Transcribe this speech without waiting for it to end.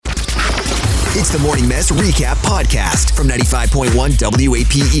It's the Morning Mess Recap Podcast from 95.1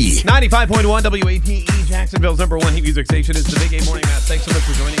 WAPE. 95.1 WAPE, Jacksonville's number one hit music station. It's the Big A Morning Mess. Thanks so much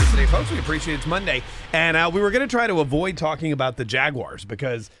for joining us today, folks. We appreciate it. It's Monday. And we were going to try to avoid talking about the Jaguars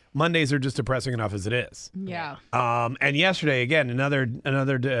because Mondays are just depressing enough as it is. Yeah. And yesterday, again, another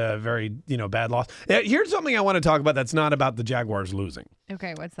very bad loss. Here's something I want to talk about that's not about the Jaguars losing.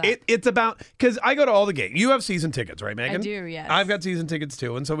 Okay, what's that? It's about, because I go to all the games. You have season tickets, right, Megan? I do, yes. I've got season tickets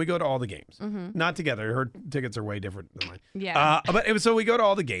too, and so we go to all the games. Mm-hmm. Not together. Her tickets are way different than mine. Yeah. So we go to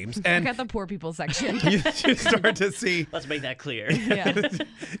all the games. And I got the poor people section. you start to see. Let's make that clear. Yeah.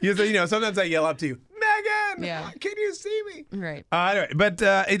 Sometimes I yell up to you, Megan, can you see me? Right. Anyway, but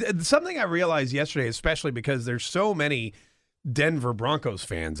it's something I realized yesterday, especially because there's so many Denver Broncos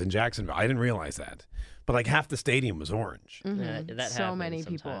fans in Jacksonville. I didn't realize that. But like half the stadium was orange. Mm-hmm. That so many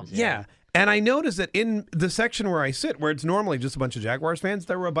people. Yeah. And I noticed that in the section where I sit, where it's normally just a bunch of Jaguars fans,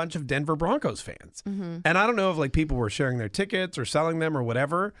 there were a bunch of Denver Broncos fans. Mm-hmm. And I don't know if like people were sharing their tickets or selling them or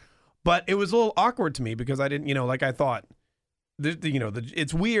whatever, but it was a little awkward to me because I didn't, I thought,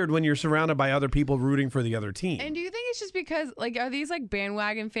 it's weird when you're surrounded by other people rooting for the other team. And do you think it's just because, are these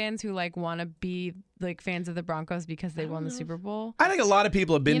bandwagon fans who want to be fans of the Broncos because they won the Super Bowl? I think a lot of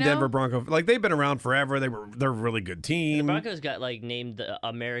people have been Denver Broncos. They've been around forever. They're a really good team. The Broncos got named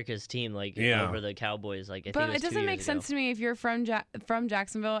America's team over the Cowboys. I think but it doesn't make sense to me if you're from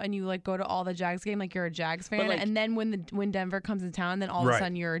Jacksonville and you go to all the Jags game, you're a Jags fan, and then when Denver comes to town, then all of a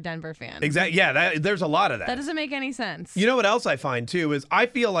sudden you're a Denver fan. Exactly. Yeah, there's a lot of that. That doesn't make any sense. You know what else I find too is I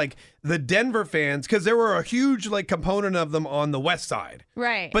feel like the Denver fans, because there were a huge component of them on the west side,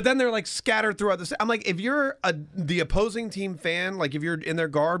 right? But then they're scattered throughout the. I'm like, if you're the opposing team fan, if you're in their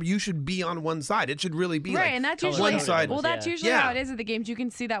garb, you should be on one side. It should really be right, and that's usually one side. Well, that's usually how it is at the games. You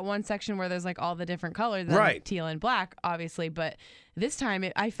can see that one section where there's all the different colors, right? Teal and black, obviously, but. This time,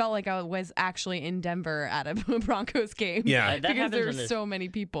 I felt like I was actually in Denver at a Broncos game. Yeah, because there were so many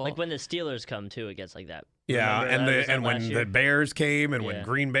people. When the Steelers come too, it gets like that. Yeah, and when the Bears came and when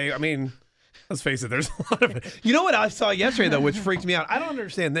Green Bay. I mean, let's face it, there's a lot of it. You know what I saw yesterday though, which freaked me out. I don't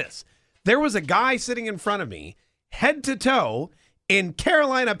understand this. There was a guy sitting in front of me, head to toe, in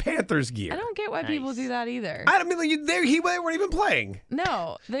Carolina Panthers gear. I don't get why people do that either. I mean, they weren't even playing.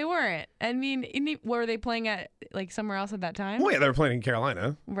 No, they weren't. I mean, were they playing at somewhere else at that time? Well, yeah, they were playing in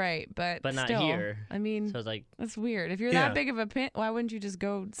Carolina. Right, but not still, here. I mean, so it's that's weird. If you're that big of a why wouldn't you just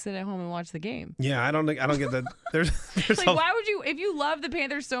go sit at home and watch the game? Yeah, I don't get that. There's why would you? If you love the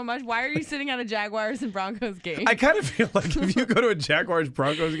Panthers so much, why are you sitting at a Jaguars and Broncos game? I kind of feel like if you go to a Jaguars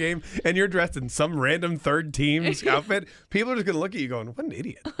Broncos game and you're dressed in some random third team's outfit, people are just gonna look at you going, "What an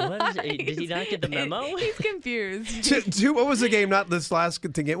idiot." Did he not get the memo? He's confused. What was the game? Not this last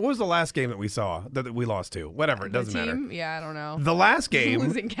game. What was the last game that we saw that we lost to? Whatever, it doesn't matter. Yeah, I don't know. The last game.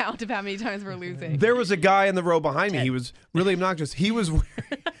 Losing count of how many times we're losing. There was a guy in the row behind me. He was really obnoxious. He was wearing.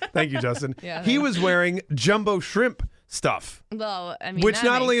 Thank you, Justin. Yeah, he was wearing jumbo shrimp stuff. Well, I mean, which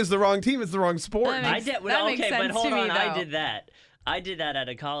not only is the wrong team, it's the wrong sport. That makes sense but hold to me, on. though. I did that at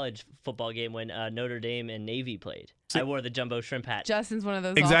a college football game when Notre Dame and Navy played. I wore the jumbo shrimp hat. Justin's one of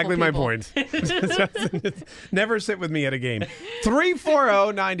those exactly awful my people. point. Never sit with me at a game.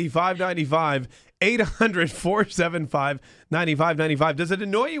 340-9595, 800-475-9595. Does it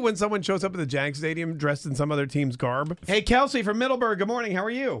annoy you when someone shows up at the Jags Stadium dressed in some other team's garb? Hey, Kelsey from Middleburg. Good morning. How are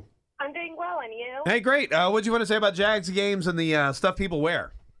you? I'm doing well, and you? Hey, great. What do you want to say about Jags games and the stuff people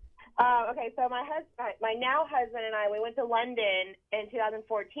wear? Okay, so my now husband and I, we went to London in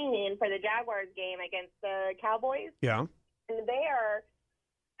 2014 for the Jaguars game against the Cowboys. Yeah. And there,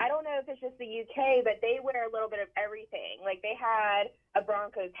 I don't know if it's just the UK, but they wear a little bit of everything. They had a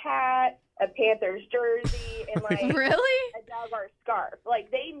Broncos hat, a Panthers jersey, and really? a Jaguars scarf.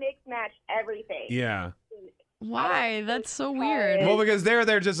 They mix match everything. Yeah. Why? That's so weird. Well, because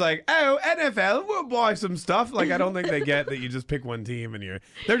they're just NFL, we'll buy some stuff. I don't think they get that you just pick one team and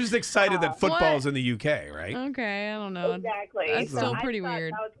they're just excited that football's in the UK, right? Okay, I don't know. Exactly. That's still pretty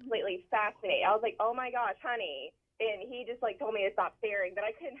weird. That was completely fascinating. I was like, oh my gosh, honey. And he just told me to stop staring, but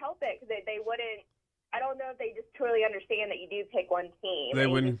I couldn't help it because they wouldn't. I don't know if they just truly understand that you do pick one team. They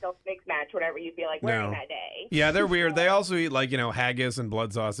wouldn't. You just don't mix match whatever you feel like wearing that day. Yeah, they're weird. They also eat haggis and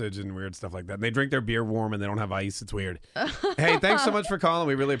blood sausage and weird stuff like that. And they drink their beer warm and they don't have ice. It's weird. Hey, thanks so much for calling.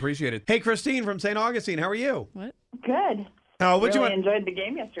 We really appreciate it. Hey, Christine from St. Augustine. How are you? What? Good. Oh, enjoyed the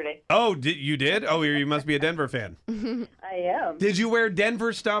game yesterday. Oh, you did? Oh, you must be a Denver fan. I am. Did you wear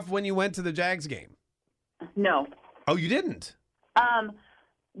Denver stuff when you went to the Jags game? No. Oh, you didn't?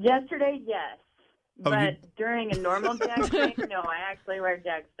 Yesterday, yes. Oh, but during a normal Jag game, no, I actually wear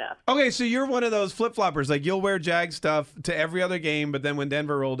Jag stuff. Okay, so you're one of those flip-floppers. You'll wear Jag stuff to every other game, but then when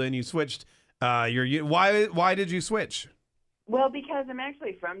Denver rolled in, you switched Why did you switch? Well, because I'm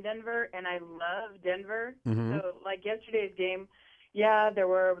actually from Denver, and I love Denver. Mm-hmm. So, like yesterday's game, yeah, there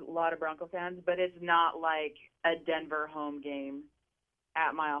were a lot of Bronco fans, but it's not like a Denver home game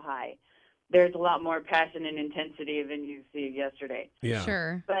at Mile High. There's a lot more passion and intensity than you see yesterday. Yeah.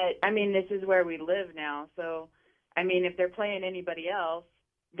 Sure. But, I mean, this is where we live now. So, I mean, if they're playing anybody else,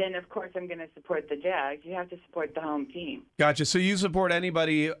 then, of course, I'm going to support the Jags. You have to support the home team. Gotcha. So you support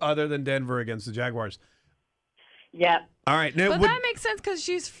anybody other than Denver against the Jaguars? Yep. All right. Now, But that makes sense because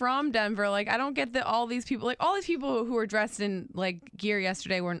she's from Denver. Like, I don't get that all these people who were dressed in, like, gear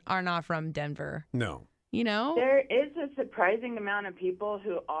yesterday are not from Denver. No. You know? There is a surprising amount of people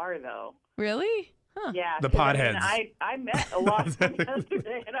who are, though. Really? Huh. Yeah. The 'cause, potheads. I met a lot of them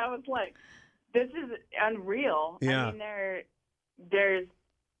yesterday, and I was like, this is unreal. Yeah. I mean, there's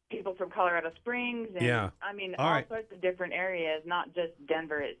people from Colorado Springs, and Yeah. I mean, All all right. sorts of different areas, not just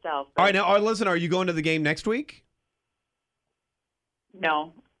Denver itself. All right. Now, listen, are you going to the game next week?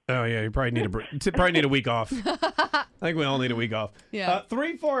 No. Oh, yeah. You probably need a week off. I think we all need a week off. Yeah.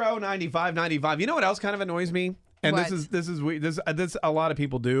 340-9595. You know what else kind of annoys me? And What? this a lot of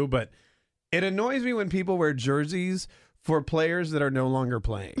people do, but it annoys me when people wear jerseys for players that are no longer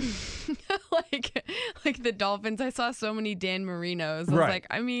playing. like the Dolphins. I saw so many Dan Marinos. I was Right. like,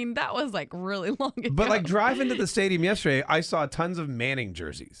 I mean, that was like really long ago. But like driving to the stadium yesterday, I saw tons of Manning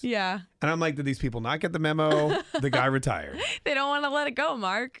jerseys. Yeah. And I'm like, did these people not get the memo? The guy retired. They don't want to let it go,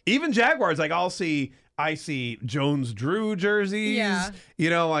 Mark. Even Jaguars, like I see Jones-Drew jerseys. Yeah. You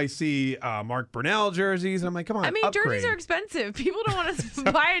know, I see Mark Brunell jerseys. I'm like, come on, I mean, upgrade. jerseys are expensive. People don't want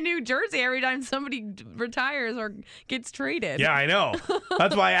to buy a new jersey every time somebody retires or gets traded. Yeah, I know.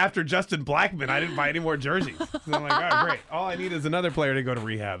 That's why after Justin Blackmon, I didn't buy any more jerseys. So I'm like, all right, great. All I need is another player to go to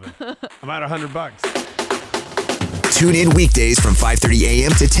rehab. And I'm out $100. Tune in weekdays from 5:30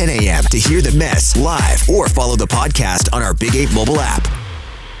 a.m. to 10 a.m. to hear the mess live or follow the podcast on our Big 8 mobile app.